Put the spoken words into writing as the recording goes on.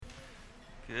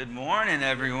Good morning,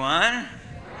 everyone.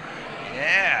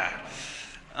 Yeah.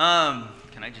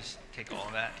 Can I just take all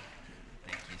of that?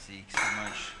 Thank you, Zeke, so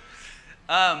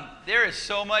much. There is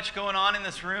so much going on in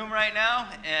this room right now,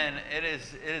 and it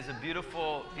is a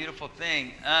beautiful, beautiful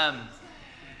thing.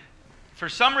 For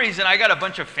some reason, I got a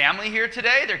bunch of family here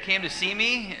today. They came to see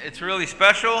me. It's really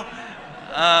special.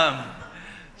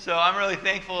 So I'm really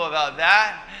thankful about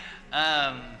that.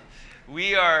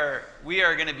 We are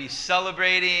going to be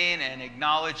celebrating and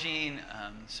acknowledging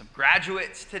some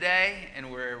graduates today, and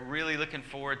we're really looking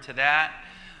forward to that.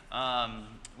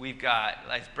 We've got,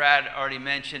 as Brad already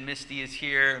mentioned, Misty is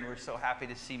here, and we're so happy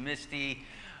to see Misty.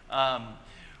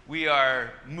 We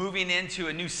are moving into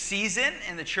a new season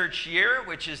in the church year,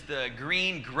 which is the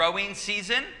green growing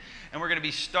season, and we're going to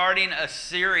be starting a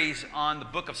series on the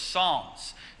book of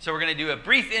Psalms. So we're going to do a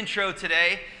brief intro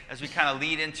today as we kind of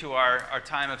lead into our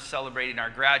time of celebrating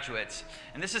our graduates.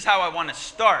 And this is how I want to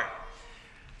start.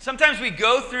 Sometimes we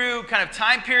go through kind of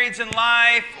time periods in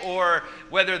life, or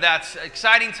whether that's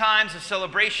exciting times of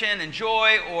celebration and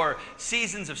joy, or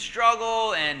seasons of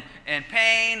struggle and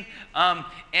pain.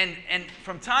 And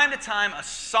from time to time, a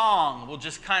song will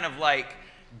just kind of like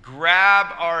grab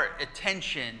our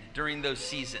attention during those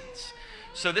seasons.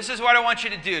 So this is what I want you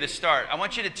to do to start. I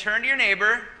want you to turn to your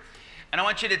neighbor, and I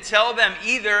want you to tell them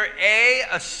either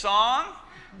a song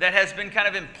that has been kind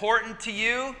of important to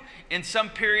you in some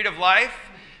period of life.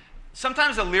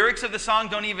 Sometimes the lyrics of the song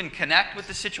don't even connect with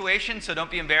the situation, so don't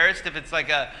be embarrassed if it's like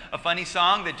a funny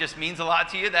song that just means a lot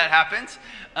to you. That happens.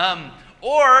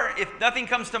 Or if nothing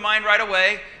comes to mind right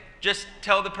away, just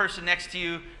tell the person next to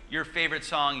you your favorite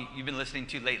song you've been listening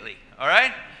to lately. All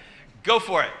right? Go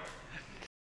for it.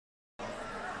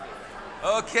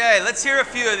 Okay, let's hear a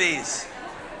few of these.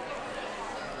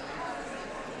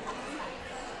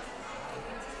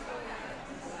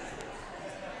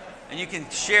 And you can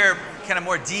share kind of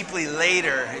more deeply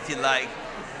later if you like.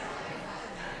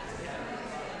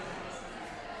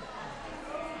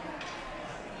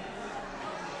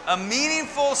 A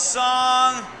meaningful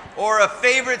song or a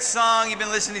favorite song you've been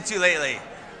listening to lately.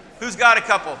 Who's got a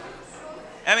couple?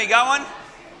 Emmy, got one?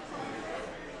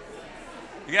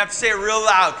 You're going to have to say it real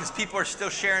loud because people are still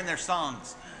sharing their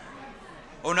songs.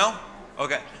 Oh, no?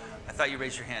 Okay. I thought you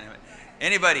raised your hand.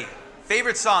 Anybody?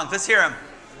 Favorite songs? Let's hear them.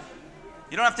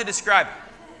 You don't have to describe.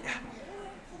 Yeah.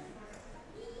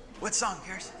 What song,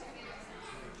 Karis?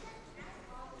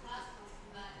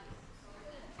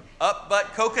 Up Butt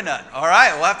Coconut. All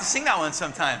right. We'll have to sing that one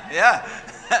sometime. Yeah.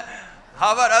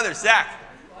 How about others? Zach?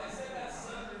 Well, I said that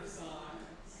Sunroof song.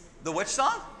 The which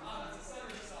song? It's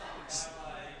a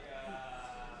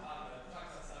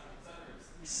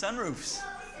song like Sunroofs.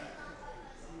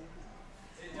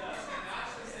 It does. And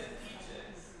actually said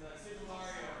Peaches, the Super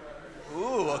Mario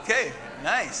Brothers. Ooh, okay.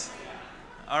 Nice.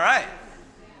 All right.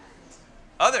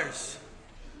 Others?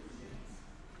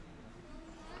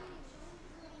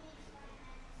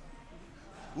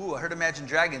 Ooh, I heard Imagine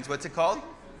Dragons. What's it called?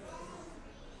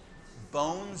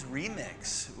 Bones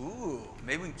Remix. Ooh,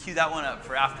 maybe we can cue that one up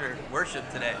for after worship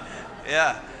today.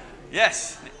 Yeah.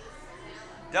 Yes.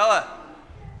 Della.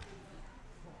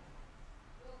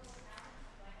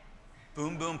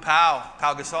 Boom, boom, pow.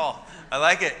 Pau Gasol. I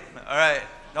like it. All right.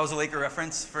 That was a Laker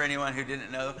reference for anyone who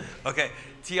didn't know. Okay.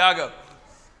 Tiago.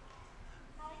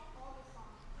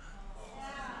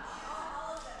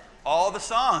 All the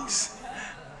songs.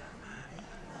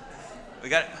 We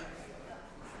got it.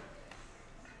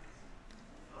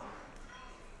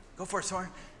 Go for it, Soren.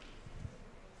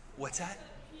 What's that?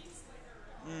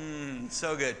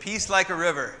 So good. Peace like a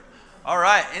river. All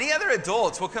right. Any other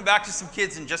adults? We'll come back to some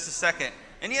kids in just a second.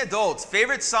 Any adults?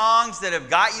 Favorite songs that have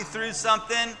got you through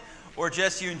something or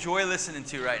just you enjoy listening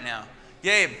to right now?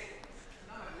 Gabe.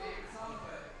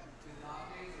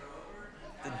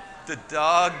 The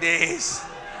dog days.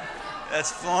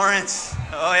 That's Florence.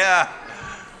 Oh, yeah.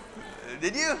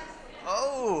 Did you?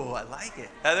 Oh, I like it.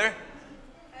 Heather?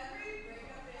 Every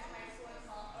breakup in high school and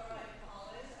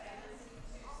college, I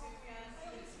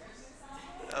listen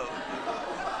to Sufjan Oh.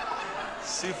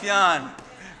 Sufjan.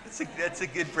 That's a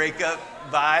good breakup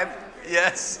vibe.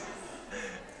 Yes.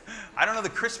 I don't know the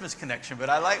Christmas connection, but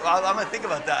I'm going to think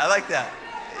about that. I like that.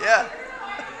 Yeah.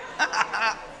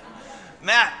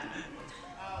 Matt.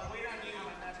 Wait on You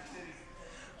by Maverick City.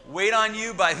 Wait on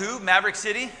You by who? Maverick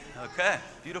City? Okay.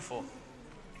 Beautiful.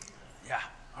 Yeah.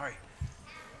 All right.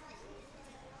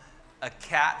 A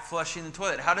cat flushing the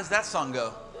toilet. How does that song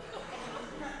go?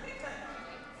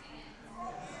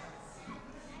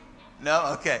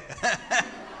 No? Okay.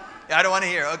 I don't want to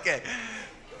hear. Okay.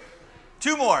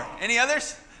 Two more. Any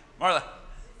others? Marla.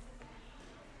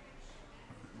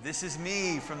 This Is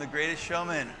Me from The Greatest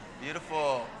Showman.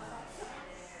 Beautiful.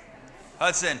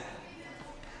 Hudson.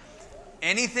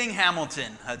 Anything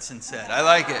Hamilton, Hudson said. I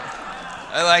like it.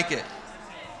 I like it.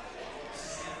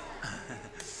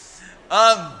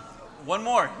 One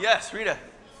more. Yes, Rita.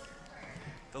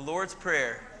 The Lord's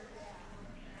Prayer.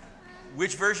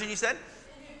 Which version you said?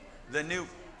 The new.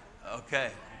 Okay.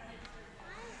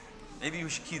 Maybe we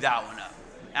should cue that one up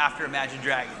after Imagine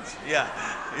Dragons. Yeah.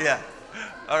 Yeah.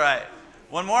 All right.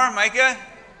 One more, Micah.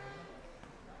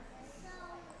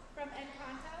 From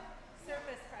Encanto,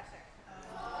 surface pressure.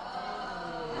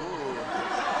 Ooh.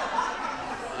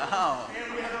 Wow.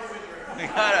 We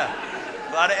got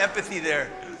a lot of empathy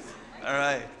there. All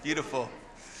right. Beautiful.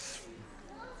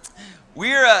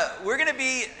 We're going to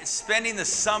be spending the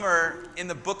summer in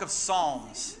the book of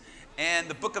Psalms. And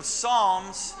the book of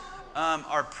Psalms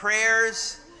are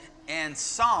prayers and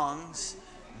songs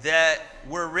that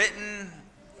were written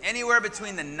anywhere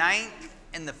between the 9th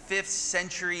and the 5th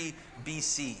century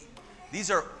BC.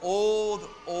 These are old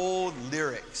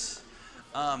lyrics.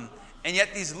 And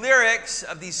yet these lyrics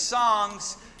of these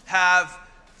songs have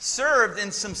served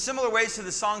in some similar ways to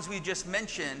the songs we just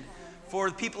mentioned for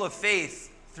the people of faith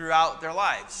throughout their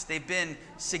lives. They've been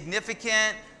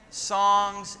significant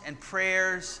songs and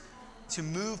prayers to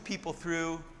move people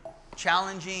through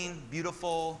challenging,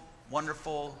 beautiful,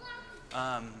 wonderful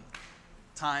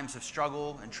times of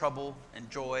struggle and trouble and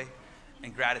joy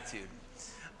and gratitude.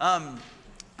 And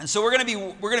so we're going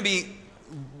to be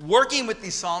working with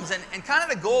these psalms, and kind of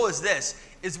the goal is this: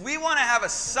 is we want to have a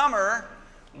summer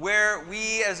where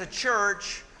we as a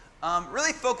church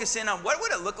really focus in on what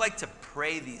would it look like to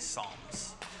pray these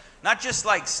psalms. Not just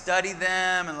like study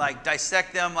them and like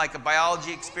dissect them like a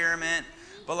biology experiment,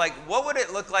 but like what would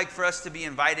it look like for us to be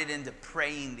invited into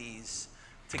praying these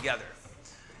together.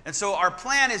 And so our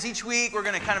plan is each week we're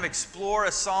going to kind of explore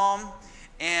a psalm,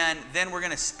 and then we're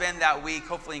going to spend that week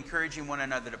hopefully encouraging one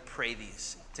another to pray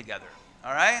these together.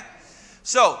 All right?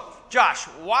 So, Josh,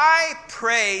 why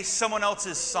pray someone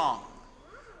else's song?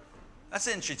 That's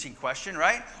an interesting question,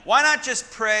 right? Why not just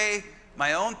pray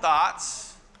my own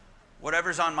thoughts,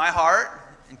 whatever's on my heart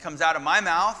and comes out of my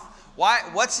mouth?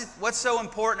 What's so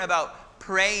important about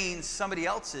praying somebody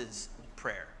else's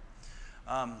prayer?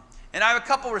 And I have a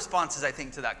couple responses, I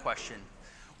think, to that question.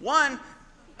 One,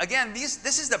 again,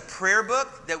 this is the prayer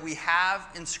book that we have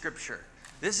in Scripture.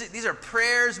 These are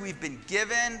prayers we've been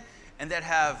given and that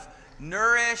have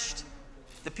nourished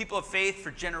the people of faith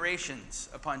for generations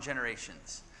upon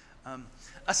generations.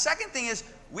 A second thing is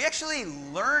we actually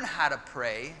learn how to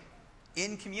pray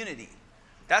in community.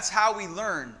 That's how we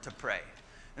learn to pray.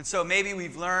 And so maybe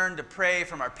we've learned to pray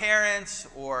from our parents,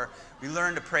 or we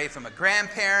learned to pray from a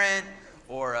grandparent,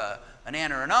 or an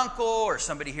aunt or an uncle, or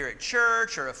somebody here at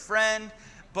church, or a friend.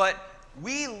 But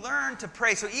we learn to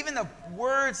pray. So even the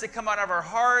words that come out of our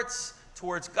hearts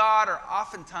towards God are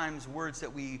oftentimes words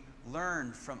that we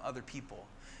learned from other people.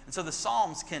 And so the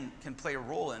Psalms can play a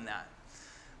role in that.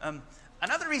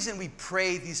 Another reason we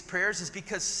pray these prayers is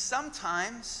because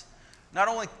sometimes not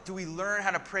only do we learn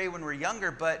how to pray when we're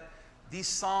younger, but these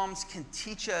Psalms can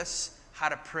teach us how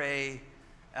to pray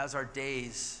as our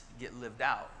days get lived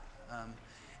out.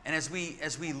 And as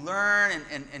we learn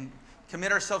and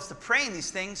commit ourselves to praying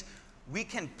these things, we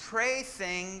can pray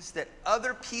things that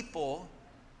other people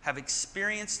have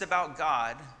experienced about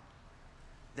God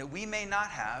that we may not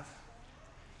have,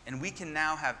 and we can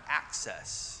now have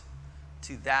access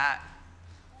to that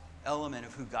element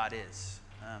of who God is,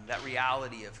 that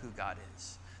reality of who God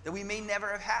is, that we may never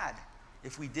have had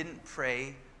if we didn't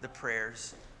pray the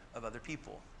prayers of other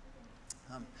people.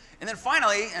 And then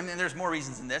finally, I mean, there's more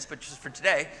reasons than this, but just for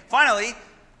today, finally,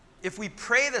 if we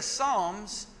pray the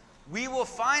Psalms, we will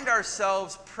find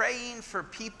ourselves praying for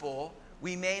people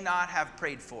we may not have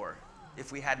prayed for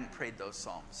if we hadn't prayed those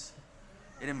Psalms.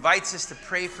 It invites us to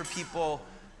pray for people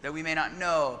that we may not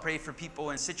know, pray for people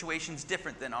in situations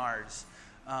different than ours.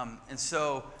 And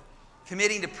so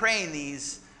committing to praying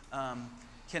these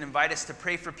can invite us to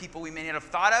pray for people we may not have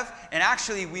thought of. And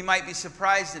actually, we might be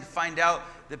surprised to find out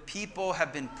that people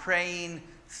have been praying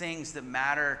things that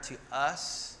matter to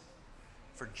us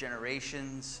for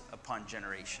generations upon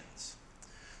generations.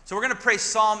 So we're going to pray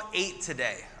Psalm 8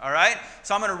 today, all right?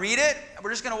 So I'm going to read it.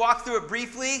 We're just going to walk through it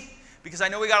briefly because I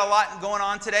know we got a lot going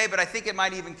on today, but I think it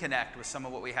might even connect with some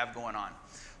of what we have going on.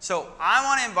 So I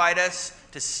want to invite us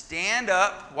to stand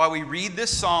up while we read this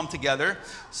psalm together.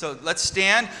 So let's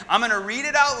stand. I'm going to read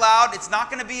it out loud. It's not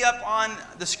going to be up on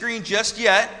the screen just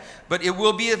yet, but it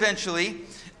will be eventually.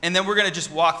 And then we're going to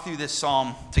just walk through this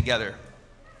psalm together.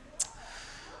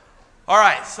 All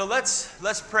right, so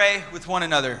let's pray with one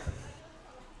another.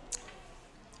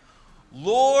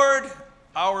 Lord,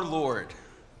 our Lord,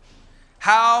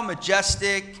 How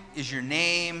majestic is your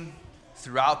name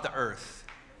throughout the earth.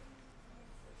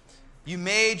 You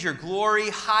made your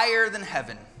glory higher than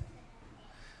heaven.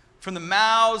 From the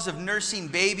mouths of nursing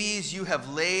babies, you have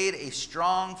laid a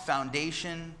strong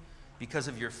foundation because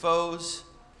of your foes,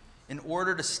 in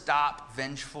order to stop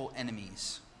vengeful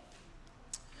enemies.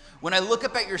 When I look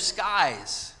up at your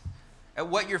skies, at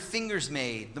what your fingers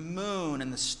made, the moon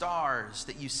and the stars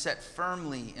that you set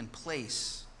firmly in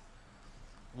place,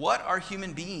 what are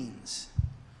human beings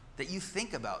that you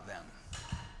think about them?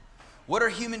 What are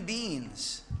human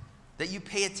beings that you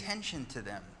pay attention to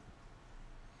them?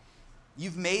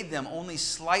 You've made them only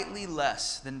slightly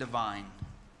less than divine,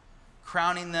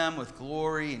 crowning them with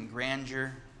glory and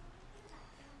grandeur.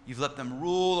 You've let them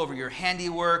rule over your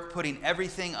handiwork, putting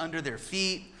everything under their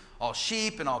feet, all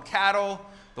sheep and all cattle,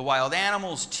 the wild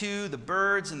animals too, the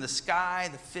birds in the sky,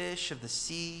 the fish of the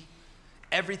sea,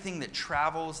 everything that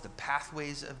travels the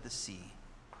pathways of the sea.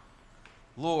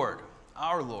 Lord,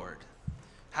 our Lord,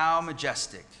 how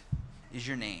majestic is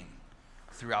your name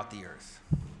throughout the earth.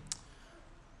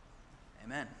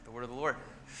 Amen. The word of the Lord.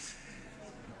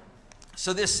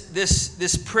 So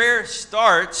this prayer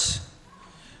starts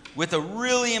with a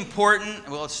really important,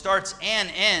 well, it starts and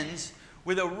ends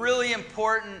with a really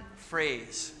important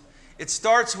phrase. It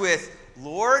starts with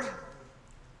Lord,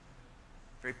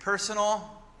 very personal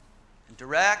and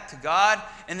direct to God,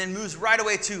 and then moves right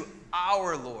away to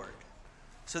our Lord.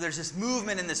 So there's this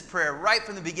movement in this prayer right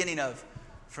from the beginning of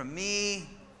from me,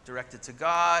 directed to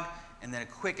God, and then a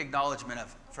quick acknowledgement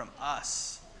of from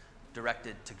us,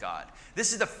 directed to God.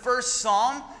 This is the first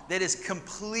psalm that is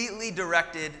completely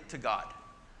directed to God.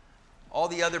 All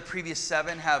the other previous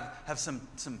 7 have some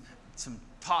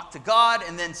talk to God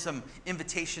and then some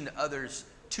invitation to others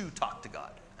to talk to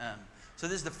God. So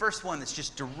this is the first one that's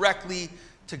just directly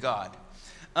to God.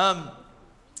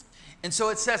 And so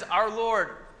it says, our Lord,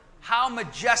 how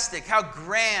majestic, how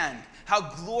grand, how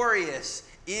glorious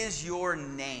is your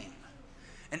name.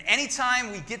 And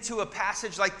anytime we get to a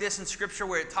passage like this in Scripture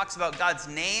where it talks about God's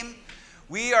name,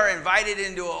 we are invited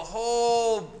into a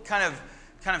whole kind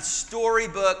of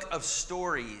storybook of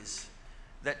stories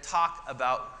that talk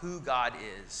about who God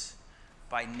is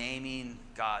by naming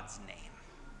God's name.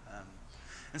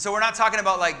 And so we're not talking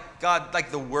about like God, like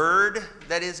the word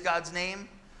that is God's name,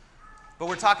 but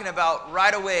we're talking about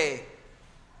right away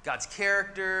God's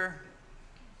character,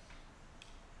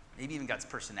 maybe even God's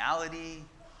personality,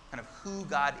 kind of who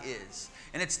God is.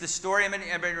 And it's the story,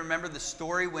 everybody remember the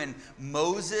story when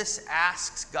Moses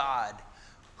asks God,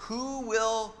 who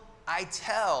will I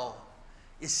tell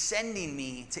is sending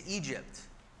me to Egypt?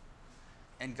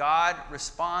 And God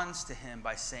responds to him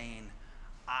by saying,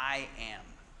 I am.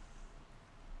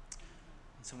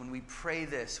 And so when we pray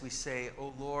this, we say,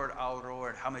 oh Lord, our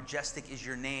Lord, how majestic is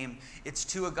your name. It's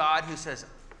to a God who says,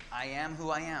 I am who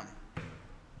I am.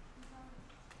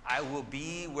 I will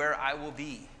be where I will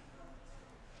be.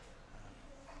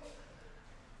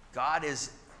 God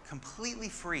is completely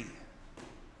free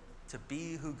to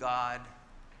be who God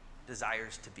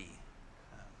desires to be.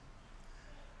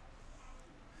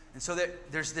 And so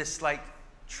there's this like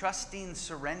trusting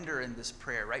surrender in this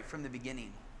prayer right from the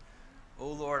beginning.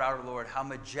 Oh Lord, our Lord, how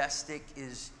majestic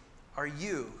are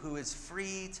you who is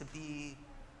free to be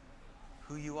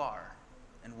who you are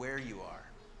and where you are.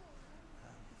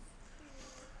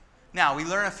 Now, we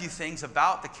learn a few things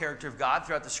about the character of God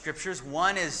throughout the Scriptures.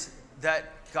 One is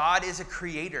that God is a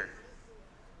creator.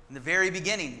 In the very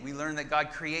beginning, we learn that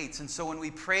God creates. And so when we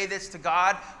pray this to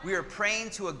God, we are praying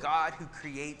to a God who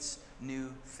creates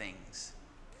new things,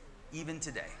 even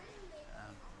today.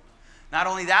 Not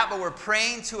only that, but we're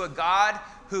praying to a God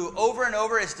who over and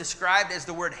over is described as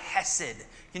the word hesed.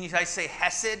 Can you guys say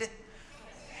hesed?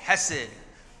 Hesed.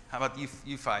 How about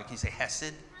you five? Can you say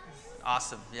hesed?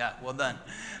 Awesome. Yeah, well done.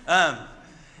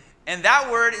 And that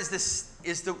word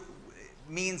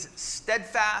means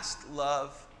steadfast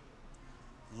love,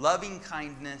 loving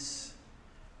kindness.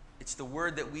 It's the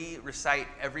word that we recite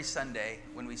every Sunday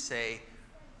when we say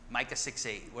Micah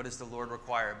 6:8. What does the Lord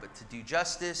require? But to do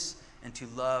justice and to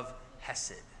love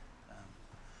hesed.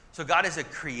 So God is a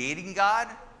creating God,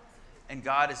 and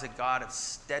God is a God of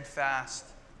steadfast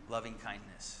loving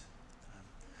kindness.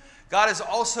 God is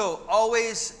also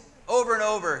always, over and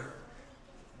over,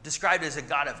 described as a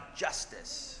God of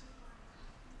justice.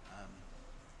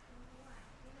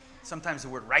 Sometimes the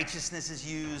word righteousness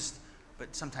is used,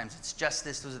 but sometimes it's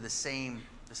justice. Those are the same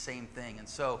thing. And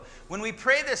so when we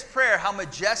pray this prayer, how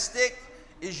majestic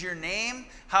is your name?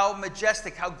 How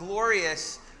majestic, how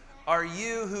glorious are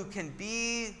you who can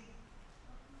be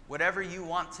whatever you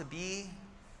want to be,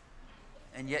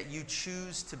 and yet you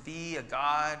choose to be a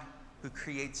God who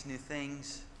creates new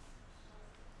things,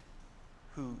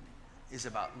 who is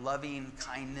about loving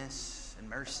kindness and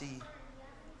mercy,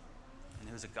 and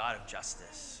who's a God of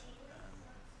justice.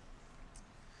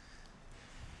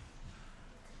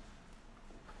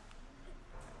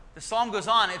 The psalm goes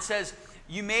on. It says,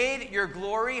 "You made your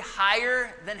glory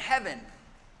higher than heaven.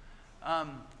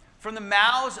 From the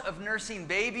mouths of nursing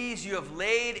babies, you have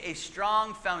laid a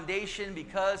strong foundation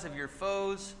because of your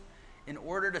foes in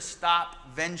order to stop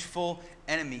vengeful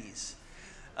enemies."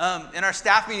 In our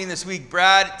staff meeting this week,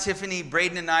 Brad, Tiffany,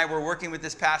 Braden, and I were working with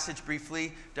this passage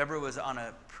briefly. Deborah was on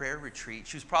a prayer retreat.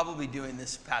 She was probably doing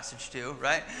this passage too,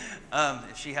 right?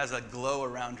 If she has a glow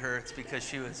around her, it's because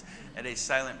she was at a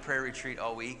silent prayer retreat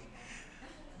all week.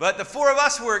 But the four of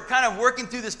us were kind of working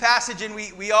through this passage, and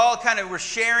we all kind of were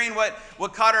sharing what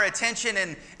caught our attention.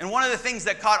 And one of the things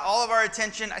that caught all of our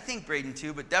attention, I think Braden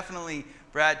too, but definitely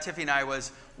Brad, Tiffany, and I,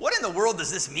 was, what in the world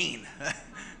does this mean,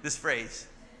 this phrase?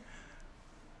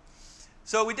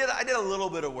 So I did a little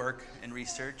bit of work and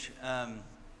research. And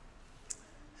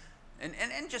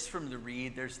just from the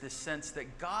read, there's this sense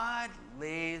that God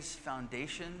lays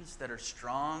foundations that are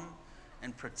strong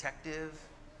and protective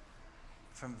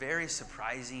from very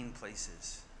surprising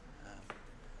places,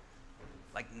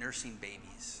 like nursing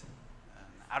babies,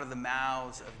 out of the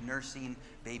mouths of nursing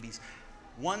babies,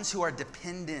 ones who are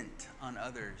dependent on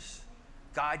others.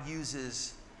 God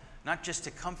uses not just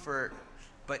to comfort,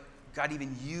 but God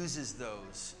even uses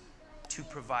those to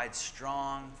provide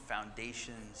strong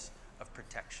foundations of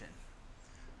protection.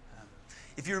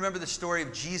 If you remember the story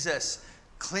of Jesus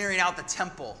clearing out the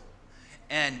temple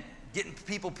and getting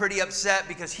people pretty upset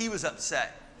because he was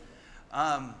upset.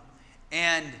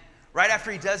 And right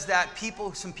after he does that,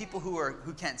 some people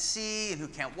who can't see and who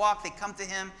can't walk, they come to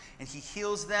him and he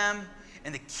heals them.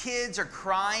 And the kids are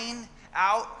crying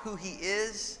out who he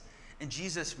is. And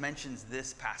Jesus mentions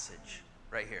this passage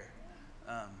right here.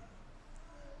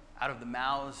 Out of the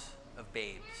mouths of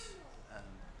babes.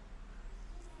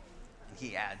 And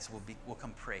he adds, will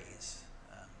come praise.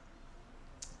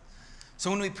 So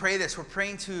when we pray this, we're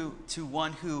praying to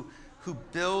one who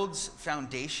builds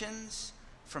foundations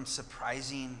from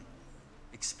surprising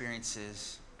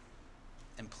experiences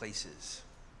and places.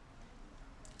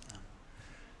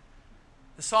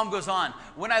 The psalm goes on.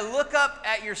 "When I look up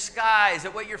at your skies,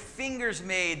 at what your fingers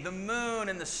made, the moon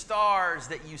and the stars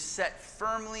that you set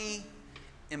firmly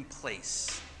in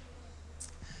place."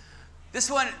 This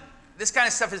kind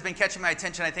of stuff has been catching my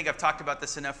attention. I think I've talked about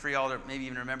this enough for y'all to maybe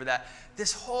even remember that.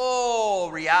 This whole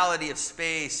reality of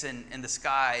space and the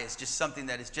sky is just something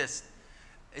that is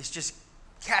just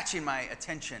catching my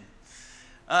attention.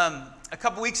 A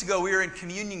couple weeks ago, we were in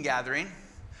communion gathering.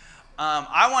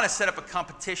 I want to set up a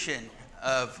competition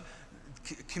of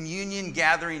communion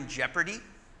gathering Jeopardy,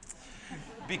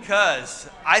 because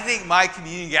I think my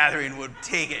communion gathering would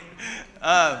take it.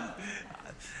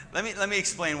 Let me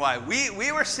explain why.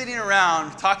 We were sitting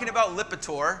around talking about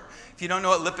Lipitor. If you don't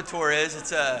know what Lipitor is,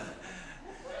 it's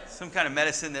some kind of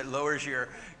medicine that lowers your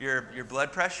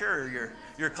blood pressure or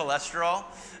your cholesterol.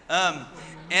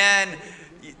 And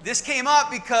this came up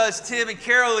because Tim and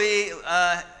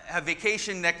Carolee have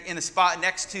vacation in a spot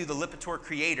next to the Lipitor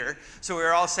creator. So we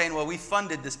were all saying, well, we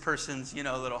funded this person's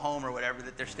little home or whatever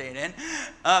that they're staying in.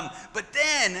 But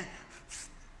then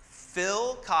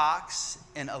Phil Cox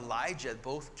and Elijah,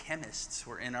 both chemists,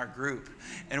 were in our group,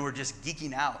 and we're just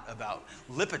geeking out about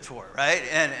Lipitor, right?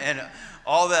 And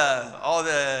all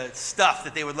the stuff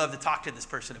that they would love to talk to this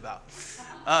person about.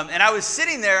 And I was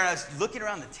sitting there, and I was looking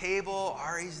around the table.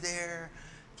 Ari's there,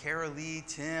 Carolee,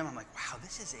 Tim. I'm like, wow,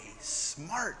 this is a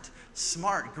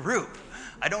smart group.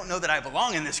 I don't know that I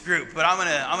belong in this group, but I'm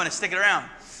gonna stick it around.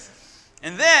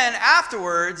 And then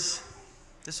afterwards,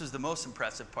 this was the most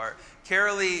impressive part.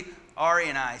 Carolee, Ari,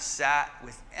 and I sat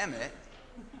with Emmett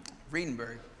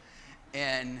Riedenberg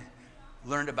and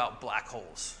learned about black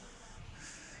holes.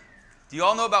 Do you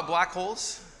all know about black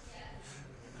holes?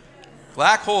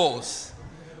 Black holes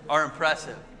are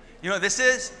impressive. You know what this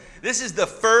is? This is the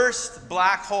first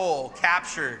black hole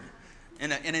captured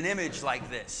in an image like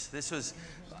this.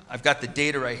 I've got the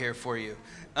data right here for you.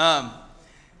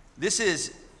 This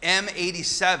is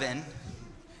M87,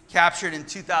 captured in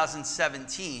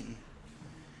 2017.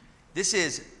 This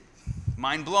is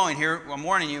mind-blowing here. I'm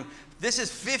warning you. This is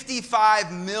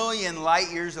 55 million light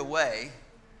years away.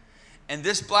 And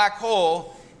this black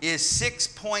hole is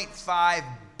 6.5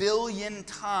 billion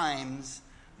times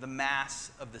the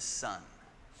mass of the sun.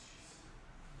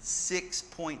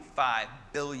 6.5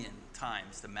 billion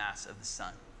times the mass of the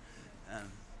sun.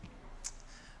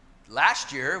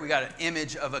 Last year, we got an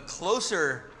image of a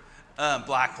closer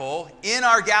black hole in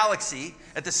our galaxy,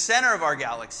 at the center of our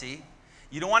galaxy.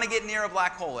 You don't want to get near a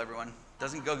black hole, everyone.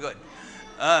 Doesn't go good.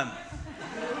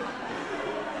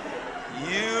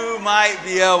 You might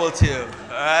be able to, all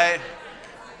right?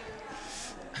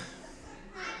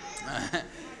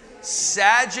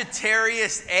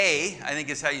 Sagittarius A, I think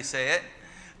is how you say it,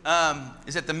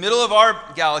 is at the middle of our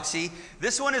galaxy.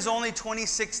 This one is only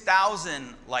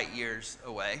 26,000 light years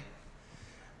away.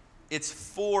 It's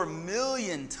 4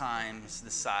 million times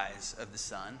the size of the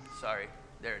sun. Sorry,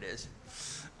 there it is.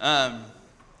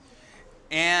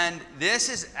 And this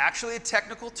is actually a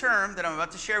technical term that I'm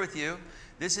about to share with you.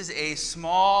 This is a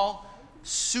small,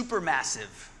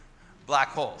 supermassive black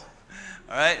hole.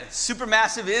 All right?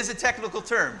 Supermassive is a technical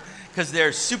term because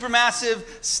there's supermassive,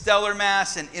 stellar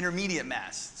mass, and intermediate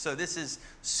mass. So this is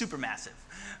supermassive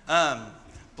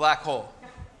black hole.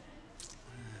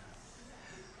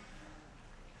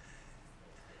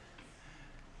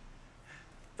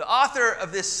 The author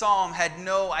of this psalm had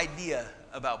no idea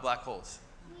about black holes.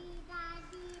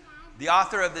 The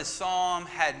author of this psalm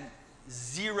had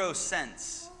zero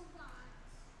sense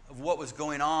of what was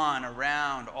going on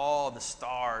around all the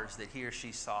stars that he or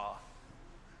she saw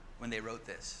when they wrote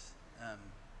this.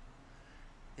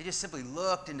 They just simply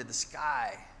looked into the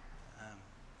sky.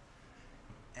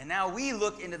 And now we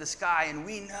look into the sky and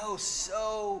we know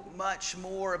so much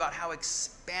more about how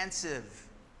expansive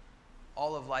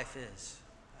all of life is.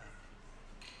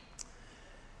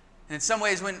 And in some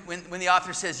ways, when the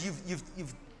author says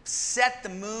you've set the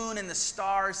moon and the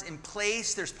stars in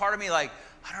place, there's part of me like,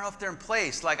 I don't know if they're in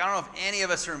place. Like, I don't know if any of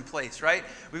us are in place, right?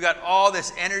 We've got all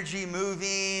this energy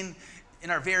moving in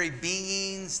our very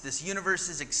beings. This universe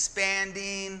is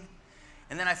expanding.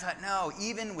 And then I thought, no,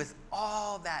 even with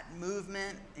all that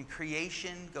movement and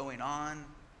creation going on,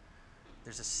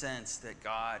 there's a sense that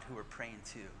God, who we're praying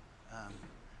to,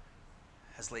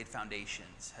 has laid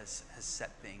foundations, has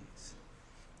set things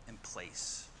in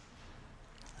place.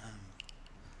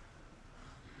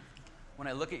 When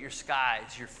I look at your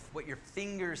skies, what your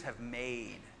fingers have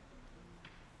made,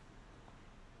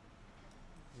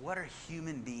 what are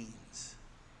human beings?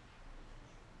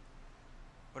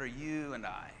 What are you and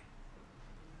I?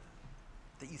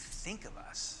 That you think of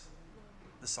us,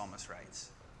 the psalmist writes.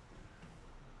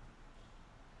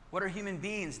 What are human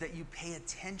beings that you pay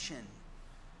attention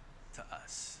to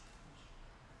us?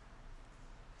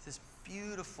 This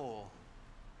beautiful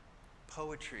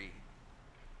poetry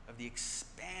of the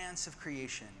expanse of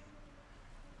creation,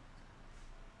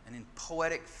 and in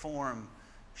poetic form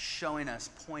showing us,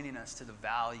 pointing us to the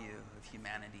value of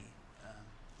humanity,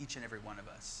 each and every one of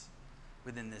us,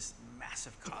 within this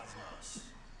massive cosmos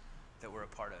that we're a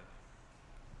part of.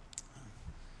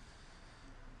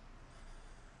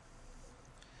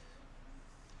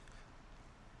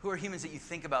 Who are humans that you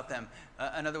think about them?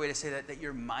 Another way to say that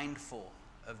you're mindful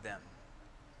of them.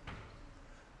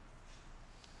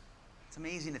 It's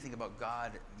amazing to think about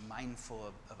God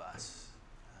mindful of us.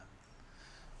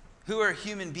 Who are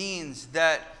human beings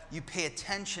that you pay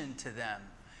attention to them?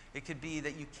 It could be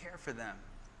that you care for them,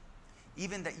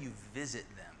 even that you visit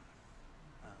them.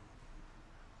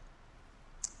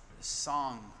 The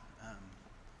song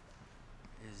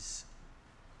is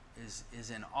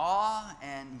in awe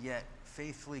and yet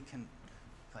faithfully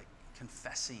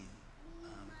confessing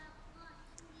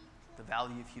the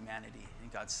value of humanity in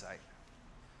God's sight.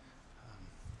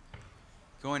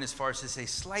 Going as far as to say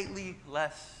slightly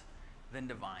less than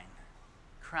divine,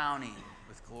 crowning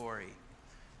with glory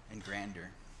and grandeur.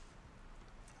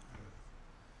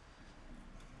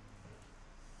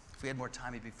 If we had more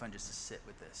time, it'd be fun just to sit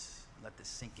with this, let this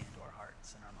sink into our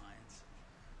hearts and our minds.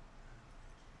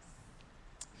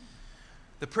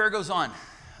 The prayer goes on.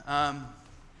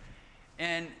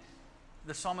 And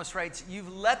the psalmist writes,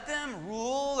 you've let them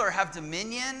rule or have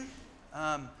dominion.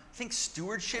 Think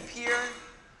stewardship here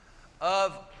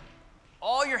of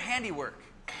all your handiwork,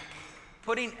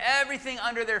 putting everything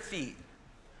under their feet.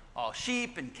 All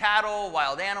sheep and cattle,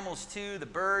 wild animals too, the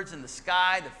birds in the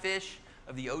sky, the fish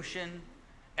of the ocean,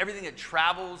 everything that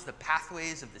travels, the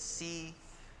pathways of the sea.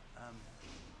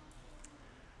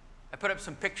 I put up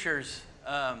some pictures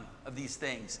of these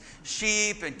things.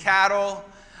 Sheep and cattle.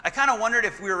 I kind of wondered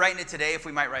if we were writing it today, if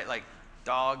we might write like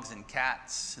dogs and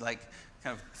cats, like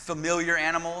kind of familiar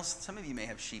animals. Some of you may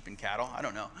have sheep and cattle. I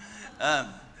don't know.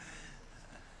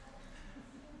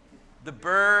 The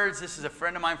birds. This is a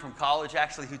friend of mine from college,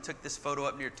 actually, who took this photo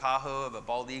up near Tahoe of a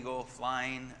bald eagle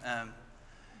flying.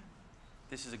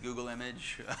 This is a Google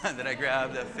image that I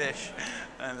grabbed, a fish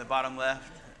in the bottom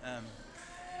left.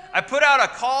 I put out a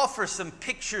call for some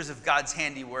pictures of God's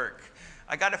handiwork.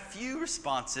 I got a few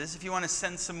responses. If you want to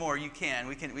send some more, you can.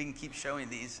 We can keep showing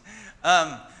these.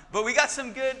 But we got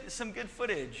some good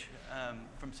footage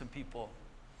from some people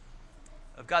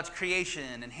of God's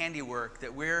creation and handiwork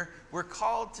that we're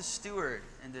called to steward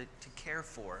and to care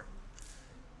for.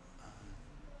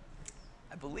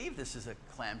 I believe this is a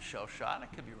clamshell shot.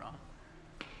 I could be wrong.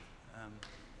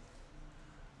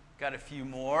 Got a few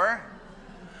more.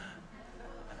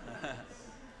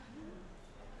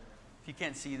 If you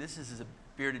can't see, this is a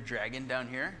bearded dragon down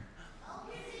here.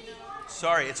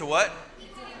 Sorry, it's a what?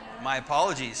 My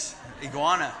apologies.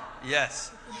 Iguana.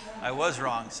 Yes, I was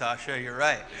wrong, Sasha. You're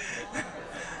right.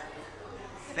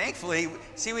 Thankfully,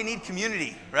 see, we need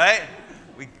community, right?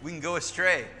 We can go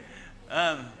astray.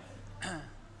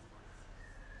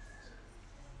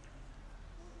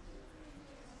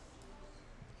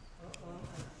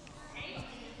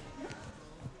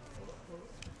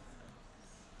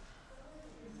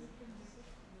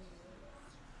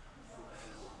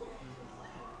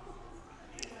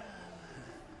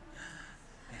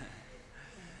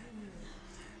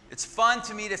 It's fun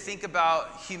to me to think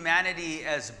about humanity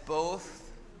as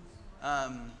both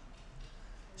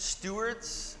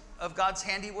stewards of God's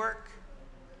handiwork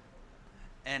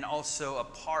and also a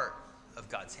part of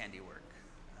God's handiwork.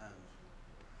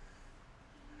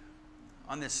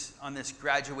 On this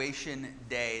graduation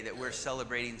day that we're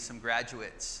celebrating some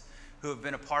graduates who have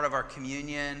been a part of our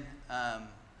communion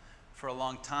for a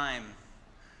long time,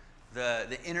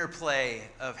 the interplay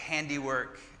of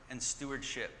handiwork and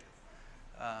stewardship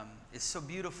is so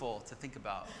beautiful to think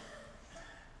about.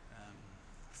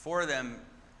 Four of them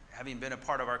having been a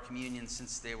part of our communion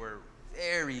since they were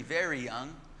very, very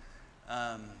young,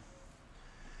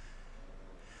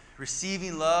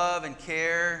 receiving love and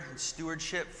care and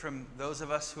stewardship from those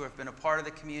of us who have been a part of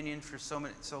the communion for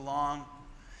so long.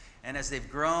 And as they've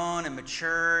grown and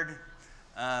matured,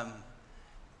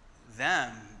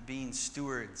 them being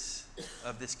stewards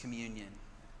of this communion,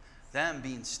 them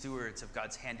being stewards of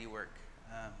God's handiwork,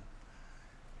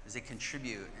 as they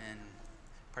contribute and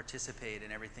participate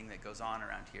in everything that goes on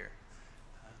around here.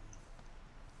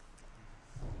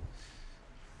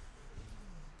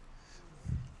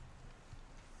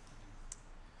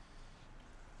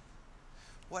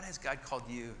 What has God called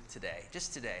you today,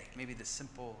 just today, maybe the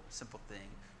simple thing,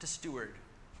 to steward,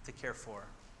 to care for,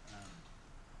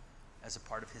 as a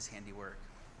part of his handiwork?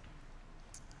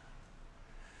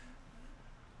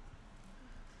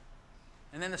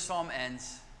 And then the psalm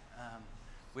ends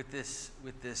with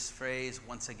this phrase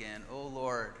once again, "O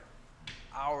Lord,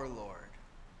 our Lord,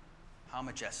 how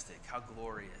majestic, how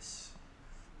glorious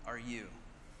are you,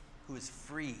 who is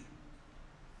free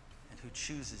and who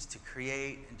chooses to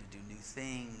create and to do new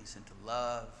things and to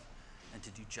love and to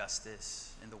do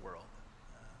justice in the world.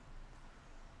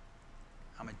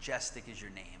 How majestic is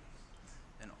your name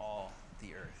in all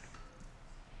the earth."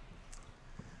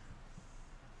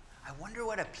 I wonder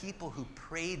what a people who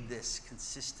prayed this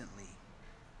consistently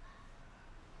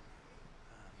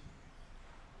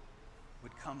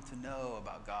would come to know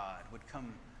about God, would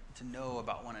come to know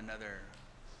about one another,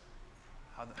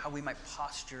 how we might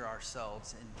posture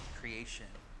ourselves in creation,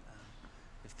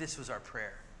 if this was our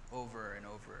prayer over and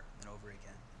over and over again.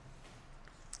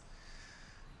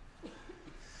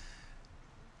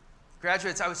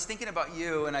 Graduates, I was thinking about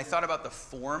you, and I thought about the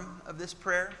form of this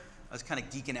prayer. I was kind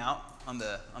of geeking out on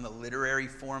the literary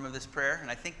form of this prayer, and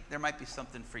I think there might be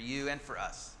something for you and for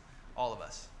us, all of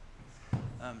us.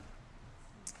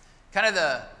 Kind of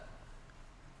the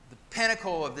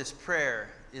pinnacle of this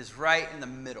prayer is right in the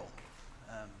middle,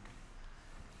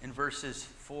 in verses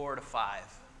 4 to 5,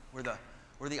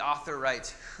 where the author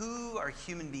writes, "Who are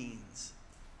human beings?"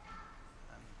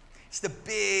 It's the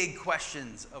big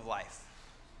questions of life,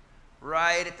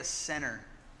 right at the center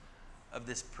of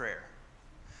this prayer.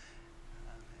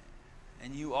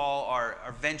 And you all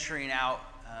are venturing out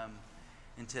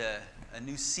into a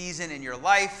new season in your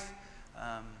life,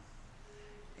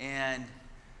 and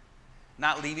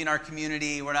not leaving our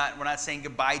community. We're not saying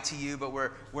goodbye to you, but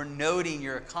we're noting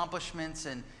your accomplishments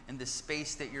and the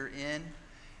space that you're in.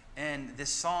 And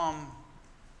this psalm,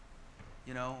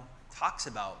 talks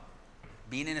about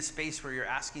being in a space where you're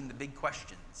asking the big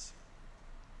questions.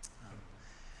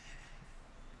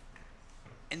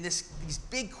 And these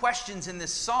big questions in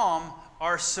this psalm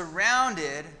are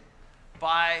surrounded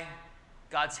by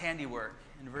God's handiwork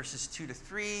in verses 2 to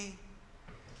 3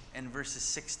 and verses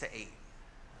 6 to 8.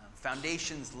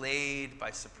 Foundations laid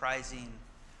by surprising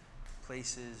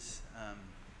places,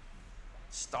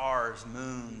 stars,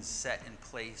 moons set in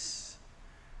place.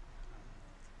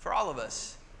 For all of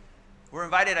us, we're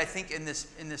invited, I think, in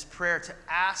this prayer to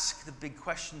ask the big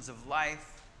questions of life,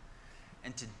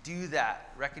 and to do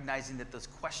that, recognizing that those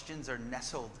questions are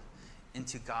nestled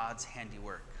into God's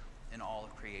handiwork in all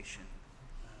of creation.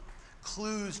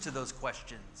 Clues to those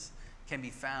questions can be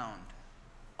found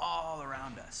all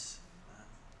around us.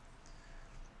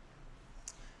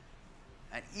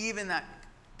 And even that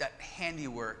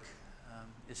handiwork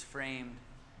is framed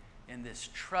in this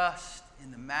trust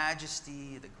in the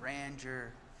majesty, the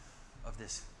grandeur of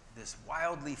this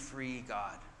wildly free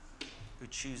God who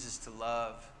chooses to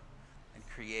love and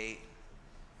create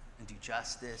and do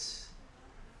justice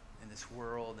in this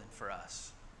world and for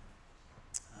us.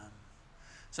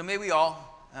 So may we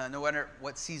all, no matter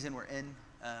what season we're in,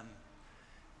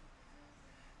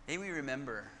 may we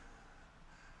remember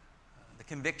the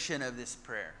conviction of this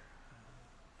prayer,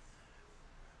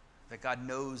 that God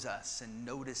knows us and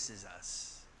notices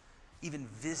us, even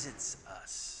visits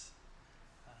us.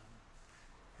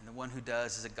 And the one who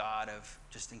does is a God of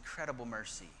just incredible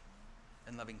mercy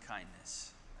and loving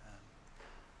kindness,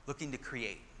 looking to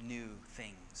create new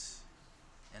things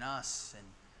in us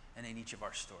and in each of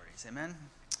our stories. Amen?